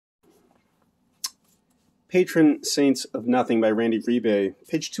Patron Saints of Nothing by Randy Rebe,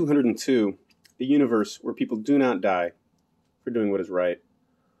 page 202, a universe where people do not die for doing what is right.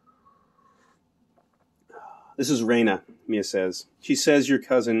 This is Raina, Mia says. She says your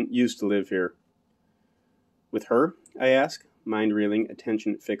cousin used to live here. With her? I ask, mind reeling,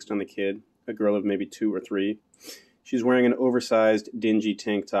 attention fixed on the kid, a girl of maybe 2 or 3. She's wearing an oversized, dingy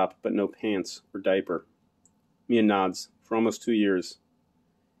tank top, but no pants or diaper. Mia nods. For almost 2 years.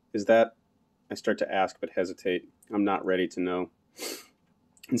 Is that... I start to ask, but hesitate. I'm not ready to know.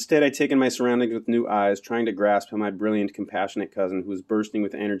 Instead, I take in my surroundings with new eyes, trying to grasp how my brilliant, compassionate cousin, who was bursting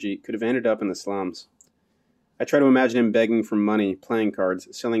with energy, could have ended up in the slums. I try to imagine him begging for money, playing cards,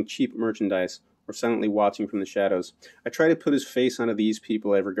 selling cheap merchandise, or silently watching from the shadows. I try to put his face onto these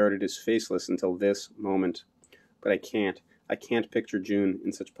people I've regarded as faceless until this moment. But I can't. I can't picture June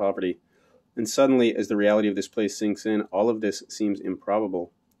in such poverty. And suddenly, as the reality of this place sinks in, all of this seems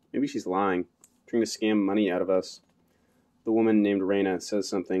improbable. Maybe she's lying, trying to scam money out of us. The woman named Raina says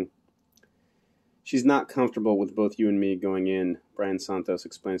something. She's not comfortable with both you and me going in, Brian Santos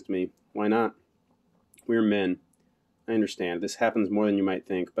explains to me. Why not? We're men. I understand. This happens more than you might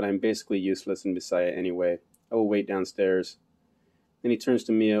think, but I'm basically useless in Bisaya anyway. I will wait downstairs. Then he turns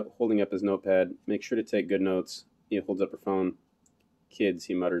to Mia, holding up his notepad. Make sure to take good notes. Mia holds up her phone. Kids,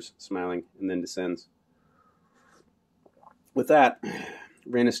 he mutters, smiling, and then descends. With that,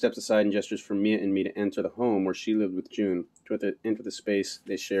 Raina steps aside and gestures for Mia and me to enter the home where she lived with June, to enter the space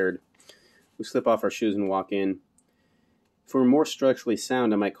they shared. We slip off our shoes and walk in. If it were more structurally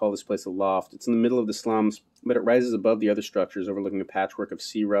sound, I might call this place a loft. It's in the middle of the slums, but it rises above the other structures, overlooking a patchwork of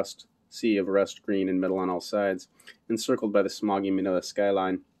sea of rust green and metal on all sides, encircled by the smoggy Manila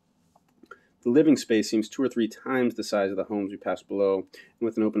skyline. The living space seems 2 or 3 times the size of the homes we pass below, and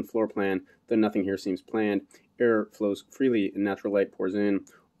with an open floor plan, though nothing here seems planned, air flows freely and natural light pours in.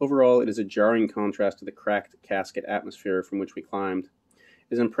 Overall, it is a jarring contrast to the cracked casket atmosphere from which we climbed.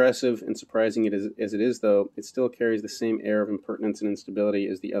 As impressive and surprising as it is, though, it still carries the same air of impertinence and instability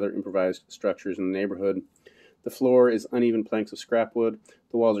as the other improvised structures in the neighborhood. The floor is uneven planks of scrap wood,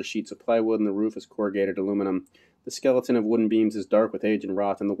 the walls are sheets of plywood, and the roof is corrugated aluminum. The skeleton of wooden beams is dark with age and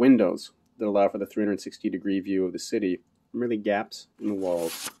rot, and the windows that allow for the 360-degree view of the city are merely gaps in the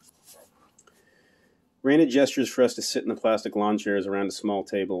walls. Raina gestures for us to sit in the plastic lawn chairs around a small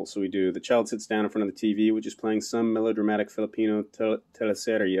table, so we do. The child sits down in front of the TV, which is playing some melodramatic Filipino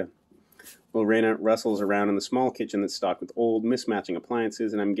teleserie, while Raina rustles around in the small kitchen that's stocked with old, mismatching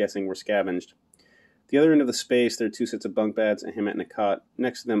appliances, and I'm guessing were scavenged. At the other end of the space, there are 2 sets of bunk beds, a hammock and a cot.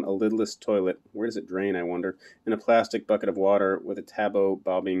 Next to them, a lidless toilet. Where does it drain, I wonder? And a plastic bucket of water with a tableau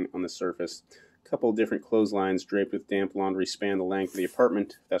bobbing on the surface. A couple different clotheslines draped with damp laundry span the length of the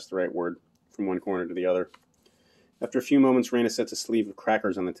apartment, if that's the right word, from one corner to the other. After a few moments, Raina sets a sleeve of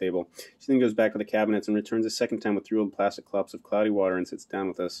crackers on the table. She then goes back to the cabinets and returns a second time with 3 old plastic cups of cloudy water and sits down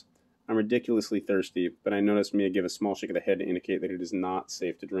with us. I'm ridiculously thirsty, but I notice Mia give a small shake of the head to indicate that it is not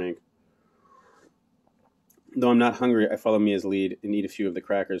safe to drink. Though I'm not hungry, I follow Mia's lead and eat a few of the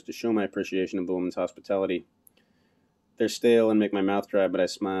crackers to show my appreciation of the woman's hospitality. They're stale and make my mouth dry, but I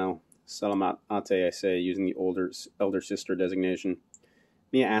smile. Salamat ate, I say, using the elder sister designation.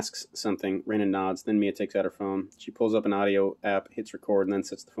 Mia asks something. Raina nods. Then Mia takes out her phone. She pulls up an audio app, hits record, and then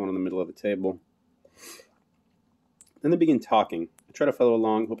sets the phone in the middle of the table. Then they begin talking. I try to follow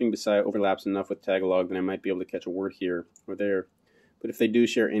along, hoping Bisaya overlaps enough with Tagalog that I might be able to catch a word here or there. But if they do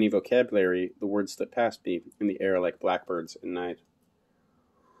share any vocabulary, the words slip past me in the air like blackbirds at night.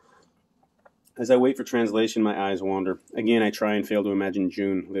 As I wait for translation, my eyes wander. Again, I try and fail to imagine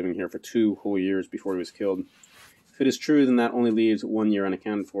June living here for 2 whole years before he was killed. If it is true, then that only leaves 1 year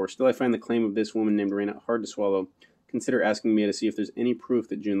unaccounted for. Still, I find the claim of this woman named Raina hard to swallow. Consider asking Mia to see if there's any proof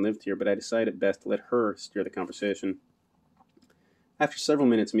that June lived here, but I decide at best to let her steer the conversation. After several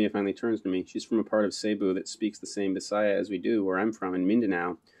minutes, Mia finally turns to me. She's from a part of Cebu that speaks the same Bisaya as we do, where I'm from, in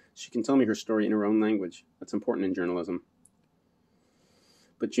Mindanao. She can tell me her story in her own language. That's important in journalism.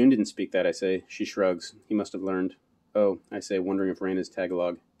 But June didn't speak that, I say. She shrugs. He must have learned. Oh, I say, wondering if Raina's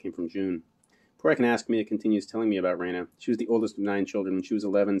Tagalog came from June. Before I can ask, Mia continues telling me about Raina. She was the oldest of 9 children. When she was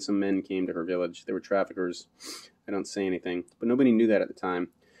 11, some men came to her village. They were traffickers. I don't say anything, but nobody knew that at the time.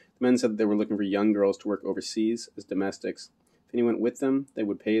 The men said that they were looking for young girls to work overseas as domestics. If anyone went with them, they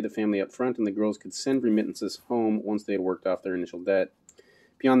would pay the family up front, and the girls could send remittances home once they had worked off their initial debt.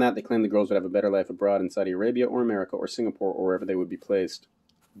 Beyond that, they claimed the girls would have a better life abroad in Saudi Arabia or America or Singapore or wherever they would be placed.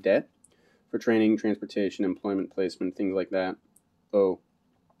 Debt? For training, transportation, employment placement, things like that. Oh.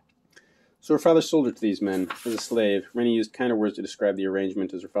 So her father sold her to these men as a slave. Raina used kinder words to describe the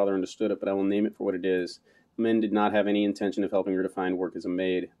arrangement as her father understood it, but I will name it for what it is. Men did not have any intention of helping her to find work as a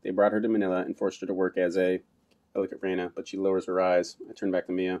maid. They brought her to Manila and forced her to work as a... I look at Reina, but she lowers her eyes. I turn back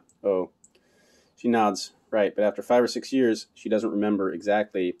to Mia. Oh. She nods. Right, but after 5 or 6 years, she doesn't remember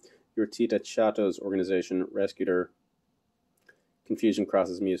exactly. Your Tita Chato's organization rescued her. Confusion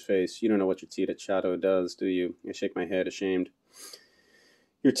crosses Mia's face. You don't know what your Tita Chato does, do you? I shake my head, ashamed.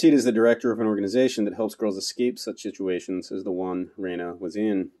 Your Tita is the director of an organization that helps girls escape such situations as the one Reina was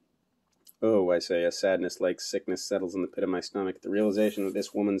in. Oh, I say, a sadness like sickness settles in the pit of my stomach at the realization that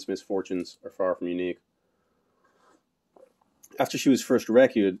this woman's misfortunes are far from unique. After she was first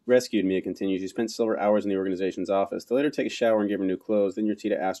rescued, Mia continues, she spent several hours in the organization's office. They let her take a shower and give her new clothes. Then your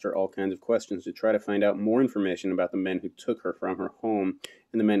Tita asked her all kinds of questions to try to find out more information about the men who took her from her home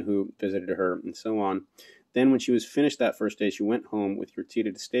and the men who visited her, and so on. Then when she was finished that first day, she went home with your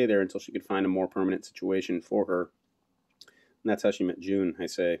Tita to stay there until she could find a more permanent situation for her. And that's how she met June, I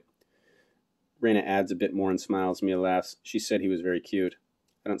say. Reina adds a bit more and smiles. Mia laughs. She said he was very cute.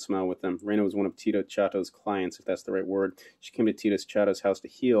 I don't smile with them. Reina was one of Tita Chato's clients, if that's the right word. She came to Tita Chato's house to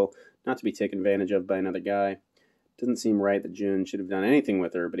heal, not to be taken advantage of by another guy. It doesn't seem right that June should have done anything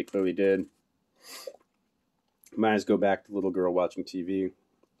with her, but he clearly did. My eyes go back to the little girl watching TV.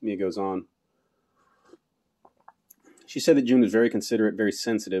 Mia goes on. She said that June was very considerate, very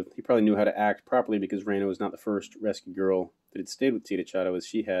sensitive. He probably knew how to act properly because Reina was not the first rescue girl that had stayed with Tita Chato as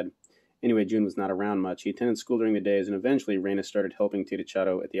she had. Anyway, June was not around much. He attended school during the days, and eventually Reina started helping Tita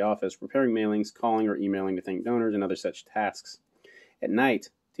Chato at the office, preparing mailings, calling or emailing to thank donors, and other such tasks. At night,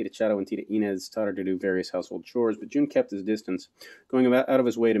 Tita Chato and Tita Inez taught her to do various household chores, but June kept his distance, going out of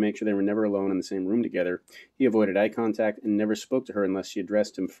his way to make sure they were never alone in the same room together. He avoided eye contact and never spoke to her unless she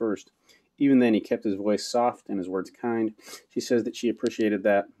addressed him first. Even then, he kept his voice soft and his words kind. She says that she appreciated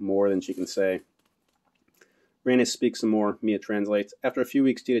that more than she can say. Reina speaks some more. Mia translates. After a few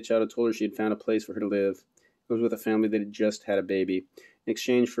weeks, Tita Chato told her she had found a place for her to live. It was with a family that had just had a baby. In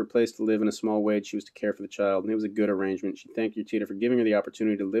exchange for a place to live and a small wage, she was to care for the child, and it was a good arrangement. She thanked your Tita for giving her the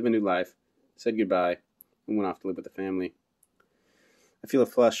opportunity to live a new life, said goodbye, and went off to live with the family. I feel a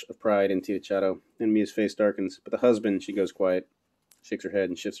flush of pride in Tita Chato, and Mia's face darkens. But the husband, she goes quiet, shakes her head,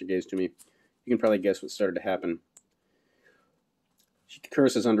 and shifts her gaze to me. You can probably guess what started to happen. She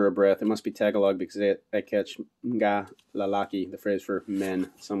curses under her breath. It must be Tagalog because I catch mga lalaki, the phrase for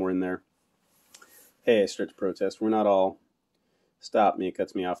men, somewhere in there. Hey, I start to protest. We're not all... Stop, Mia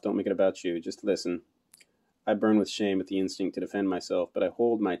cuts me off. Don't make it about you. Just listen. I burn with shame at the instinct to defend myself, but I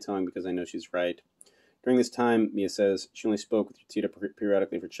hold my tongue because I know she's right. During this time, Mia says, she only spoke with your Tita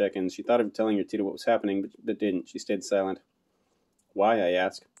periodically for check-ins. She thought of telling your Tita what was happening, but didn't. She stayed silent. Why, I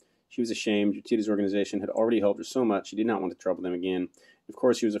ask. She was ashamed. Your Tita's organization had already helped her so much she did not want to trouble them again. Of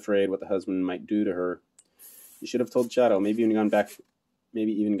course, she was afraid what the husband might do to her. You should have told Chato, maybe even gone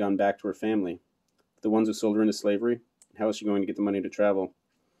back to her family. The ones who sold her into slavery? How was she going to get the money to travel?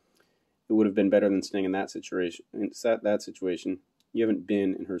 It would have been better than staying in that situation. You haven't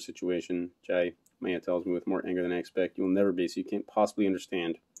been in her situation, Jai. Maya tells me with more anger than I expect. You will never be, so you can't possibly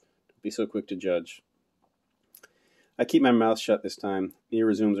understand. Don't be so quick to judge. I keep my mouth shut this time. Mia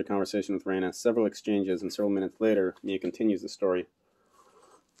resumes her conversation with Reina. Several exchanges, and several minutes later, Mia continues the story.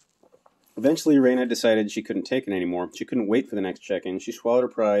 Eventually, Reina decided she couldn't take it anymore. She couldn't wait for the next check-in. She swallowed her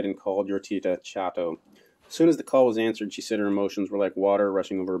pride and called your Tita Chato. As soon as the call was answered, she said her emotions were like water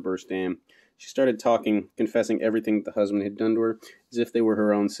rushing over a burst dam. She started talking, confessing everything that the husband had done to her, as if they were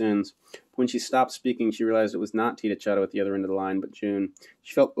her own sins. When she stopped speaking, she realized it was not Tita Chato at the other end of the line, but June.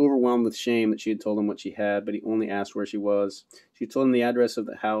 She felt overwhelmed with shame that she had told him what she had, but he only asked where she was. She told him the address of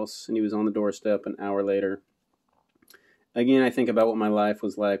the house, and he was on the doorstep an hour later. Again, I think about what my life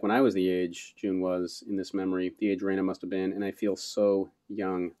was like when I was the age June was in this memory, the age Reina must have been, and I feel so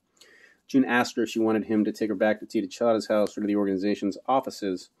young. June asked her if she wanted him to take her back to Tita Chato's house or to the organization's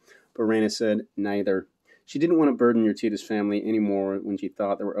offices, but Reina said neither. She didn't want to burden your Tita's family anymore when she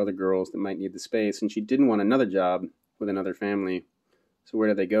thought there were other girls that might need the space, and she didn't want another job with another family. So where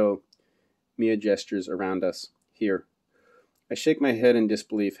did they go? Mia gestures around us. Here. I shake my head in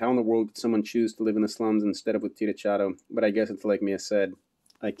disbelief. How in the world could someone choose to live in the slums instead of with Tita Chato? But I guess it's like Mia said.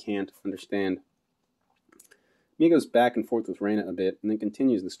 I can't understand. Mia goes back and forth with Reina a bit, and then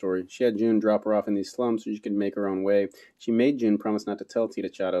continues the story. She had June drop her off in these slums so she could make her own way. She made June promise not to tell Tita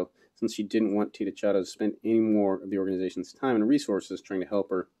Chato, since she didn't want Tita Chato to spend any more of the organization's time and resources trying to help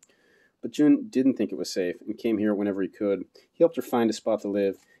her. But June didn't think it was safe, and came here whenever he could. He helped her find a spot to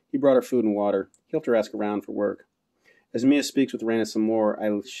live. He brought her food and water. He helped her ask around for work. As Mia speaks with Reina some more, I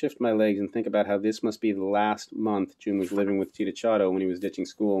shift my legs and think about how this must be the last month June was living with Tita Chato when he was ditching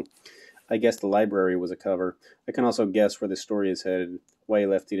school. I guess the library was a cover. I can also guess where the story is headed, why he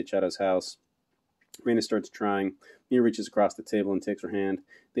left Tita Chato's house. Raina starts trying. Mia reaches across the table and takes her hand.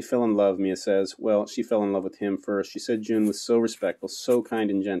 They fell in love, Mia says. Well, she fell in love with him first. She said June was so respectful, so kind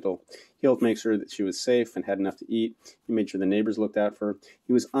and gentle. He helped make sure that she was safe and had enough to eat. He made sure the neighbors looked out for her.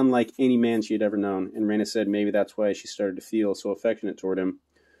 He was unlike any man she had ever known, and Raina said maybe that's why she started to feel so affectionate toward him.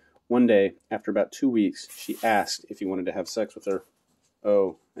 One day, after about 2 weeks, she asked if he wanted to have sex with her.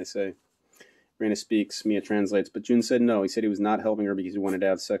 Oh, I say. Raina speaks. Mia translates. But June said no. He said he was not helping her because he wanted to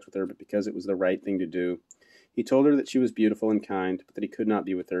have sex with her, but because it was the right thing to do. He told her that she was beautiful and kind, but that he could not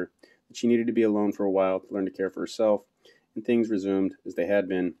be with her, that she needed to be alone for a while to learn to care for herself, and things resumed as they had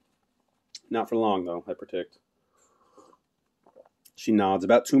been. Not for long, though, I predict. She nods.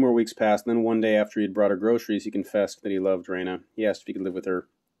 About 2 more weeks passed, and then one day after he had brought her groceries, he confessed that he loved Raina. He asked if he could live with her,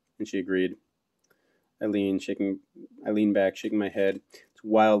 and she agreed. I lean back, shaking my head. It's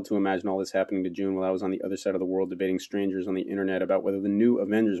wild to imagine all this happening to June while I was on the other side of the world debating strangers on the internet about whether the new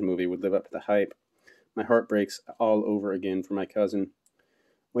Avengers movie would live up to the hype. My heart breaks all over again for my cousin.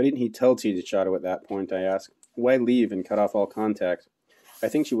 Why didn't he tell T'Challa at that point, I ask? Why leave and cut off all contact? I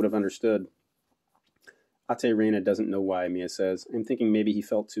think she would have understood. Ate Raina doesn't know why, Mia says. I'm thinking maybe he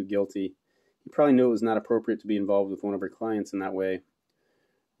felt too guilty. He probably knew it was not appropriate to be involved with one of her clients in that way.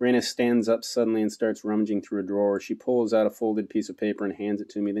 Raina stands up suddenly and starts rummaging through a drawer. She pulls out a folded piece of paper and hands it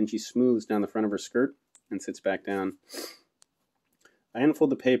to me. Then she smooths down the front of her skirt and sits back down. I unfold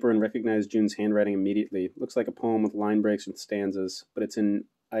the paper and recognize June's handwriting immediately. It looks like a poem with line breaks and stanzas, but it's in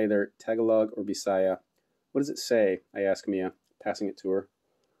either Tagalog or Bisaya. What does it say? I ask Mia, passing it to her.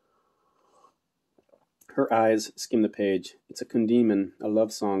 Her eyes skim the page. It's a kundiman, a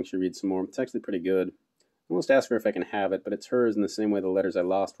love song, she reads some more. It's actually pretty good. I almost ask her if I can have it, but it's hers in the same way the letters I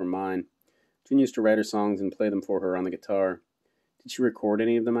lost were mine. June used to write her songs and play them for her on the guitar. Did she record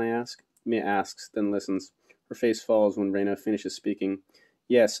any of them, I ask? Mia asks, then listens. Her face falls when Raina finishes speaking.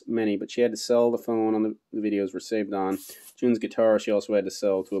 Yes, many, but she had to sell the phone on the videos were saved on. June's guitar she also had to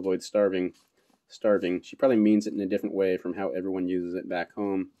sell to avoid starving. She probably means it in a different way from how everyone uses it back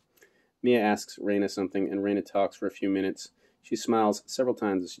home. Mia asks Raina something, and Raina talks for a few minutes. She smiles several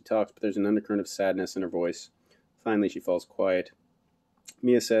times as she talks, but there's an undercurrent of sadness in her voice. Finally, she falls quiet.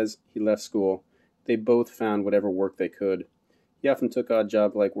 Mia says he left school. They both found whatever work they could. He often took odd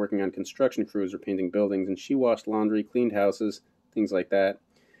jobs like working on construction crews or painting buildings, and she washed laundry, cleaned houses, things like that.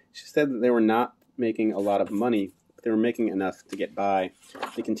 She said that they were not making a lot of money, but they were making enough to get by.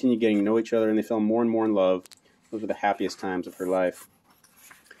 They continued getting to know each other, and they fell more and more in love. Those were the happiest times of her life.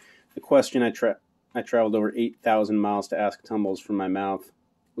 The question I traveled over 8,000 miles to ask tumbles from my mouth.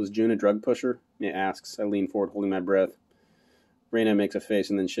 Was June a drug pusher? Mia asks. I lean forward, holding my breath. Raina makes a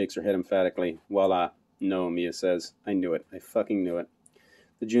face and then shakes her head emphatically. Voila. No, Mia says. I knew it. I fucking knew it.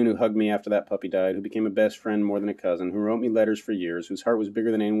 The June who hugged me after that puppy died, who became a best friend more than a cousin, who wrote me letters for years, whose heart was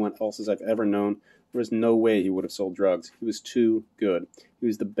bigger than anyone else's I've ever known, there was no way he would have sold drugs. He was too good. He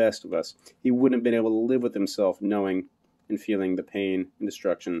was the best of us. He wouldn't have been able to live with himself knowing and feeling the pain and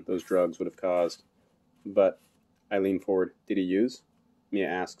destruction those drugs would have caused. But, I lean forward. Did he use? Mia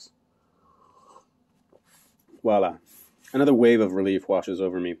asks. Voila. Another wave of relief washes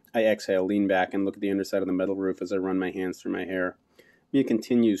over me. I exhale, lean back, and look at the underside of the metal roof as I run my hands through my hair. Mia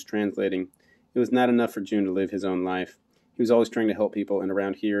continues, translating. It was not enough for June to live his own life. He was always trying to help people, and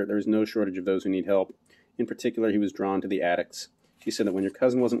around here, there is no shortage of those who need help. In particular, he was drawn to the addicts. She said that when your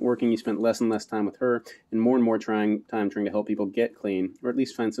cousin wasn't working, you spent less and less time with her, and more time trying to help people get clean, or at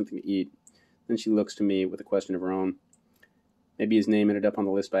least find something to eat. Then she looks to me with a question of her own. Maybe his name ended up on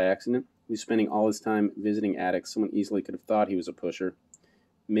the list by accident. He was spending all his time visiting addicts. Someone easily could have thought he was a pusher.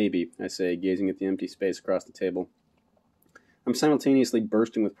 Maybe, I say, gazing at the empty space across the table. I'm simultaneously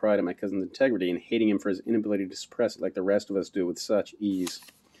bursting with pride at my cousin's integrity and hating him for his inability to suppress it like the rest of us do with such ease.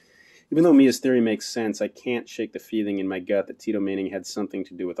 Even though Mia's theory makes sense, I can't shake the feeling in my gut that Tito Manning had something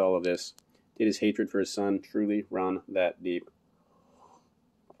to do with all of this. Did his hatred for his son truly run that deep?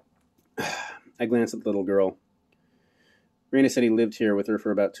 I glance at the little girl. Raina said he lived here with her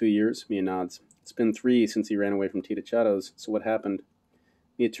for about 2 years. Mia nods. It's been 3 since he ran away from Tita Chado's, so what happened?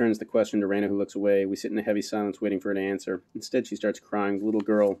 Mia turns the question to Raina, who looks away. We sit in a heavy silence waiting for her to answer. Instead, she starts crying. The little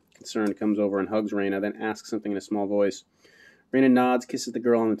girl, concerned, comes over and hugs Raina, then asks something in a small voice. Raina nods, kisses the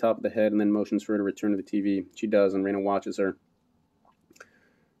girl on the top of the head, and then motions for her to return to the TV. She does, and Raina watches her.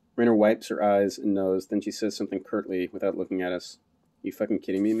 Raina wipes her eyes and nose, then she says something curtly without looking at us. You fucking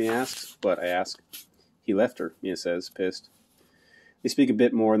kidding me? Mia asks. What? I ask. He left her, Mia says, pissed. They speak a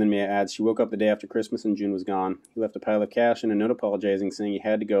bit more, then Mia adds, she woke up the day after Christmas and June was gone. He left a pile of cash and a note apologizing, saying he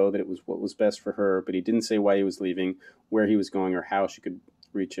had to go, that it was what was best for her, but he didn't say why he was leaving, where he was going, or how she could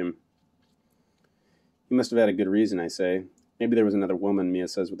reach him. He must have had a good reason, I say. Maybe there was another woman, Mia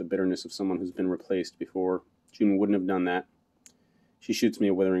says with the bitterness of someone who's been replaced before. June wouldn't have done that. She shoots me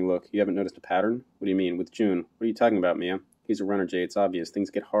a withering look. You haven't noticed a pattern? What do you mean? With June? What are you talking about, Mia? He's a runner, Jay. It's obvious.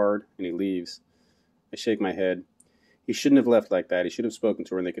 Things get hard, and he leaves. I shake my head. He shouldn't have left like that. He should have spoken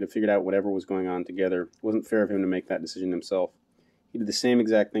to her, and they could have figured out whatever was going on together. It wasn't fair of him to make that decision himself. He did the same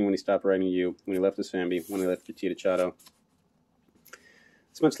exact thing when he stopped writing to you, when he left his family, when he left your Tita Chado.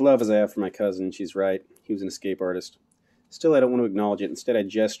 As much love as I have for my cousin, she's right. He was an escape artist. Still, I don't want to acknowledge it. Instead, I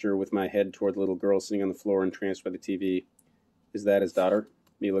gesture with my head toward the little girl sitting on the floor entranced by the TV. Is that his daughter?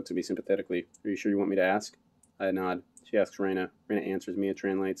 Mia looks at me sympathetically. Are you sure you want me to ask? I nod. She asks Raina. Raina answers. Mia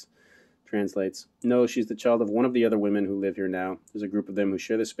translates. No, she's the child of one of the other women who live here now. There's a group of them who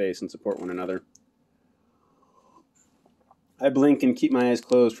share the space and support one another. I blink and keep my eyes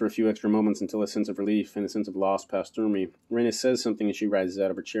closed for a few extra moments until a sense of relief and a sense of loss pass through me. Raina says something as she rises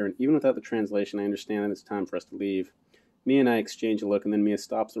out of her chair, and even without the translation, I understand that it's time for us to leave. Mia and I exchange a look, and then Mia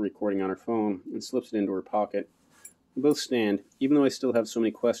stops the recording on her phone and slips it into her pocket. We both stand, even though I still have so many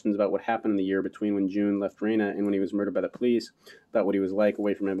questions about what happened in the year between when June left Raina and when he was murdered by the police, about what he was like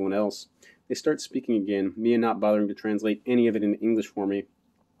away from everyone else. They start speaking again, Mia not bothering to translate any of it into English for me.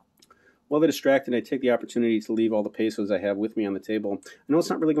 While they're distracted, I take the opportunity to leave all the pesos I have with me on the table. I know it's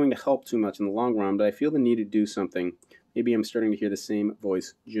not really going to help too much in the long run, but I feel the need to do something. Maybe I'm starting to hear the same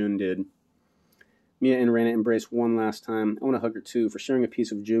voice June did. Mia and Raina embrace one last time. I want to hug her too for sharing a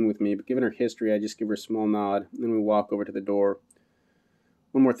piece of June with me, but given her history, I just give her a small nod, and then we walk over to the door.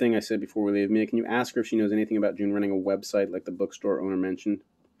 One more thing I said before we leave. Mia, can you ask her if she knows anything about June running a website like the bookstore owner mentioned?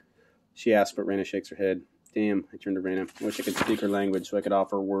 She asks, but Raina shakes her head. Damn, I turn to Raina. I wish I could speak her language so I could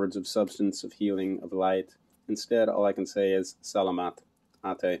offer words of substance, of healing, of light. Instead, all I can say is salamat,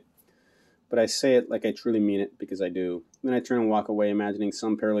 ate. But I say it like I truly mean it because I do. Then I turn and walk away, imagining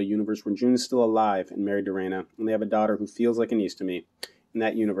some parallel universe where June's still alive and married to Raina, and they have a daughter who feels like a niece to me. In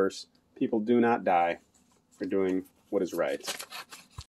that universe, people do not die for doing what is right.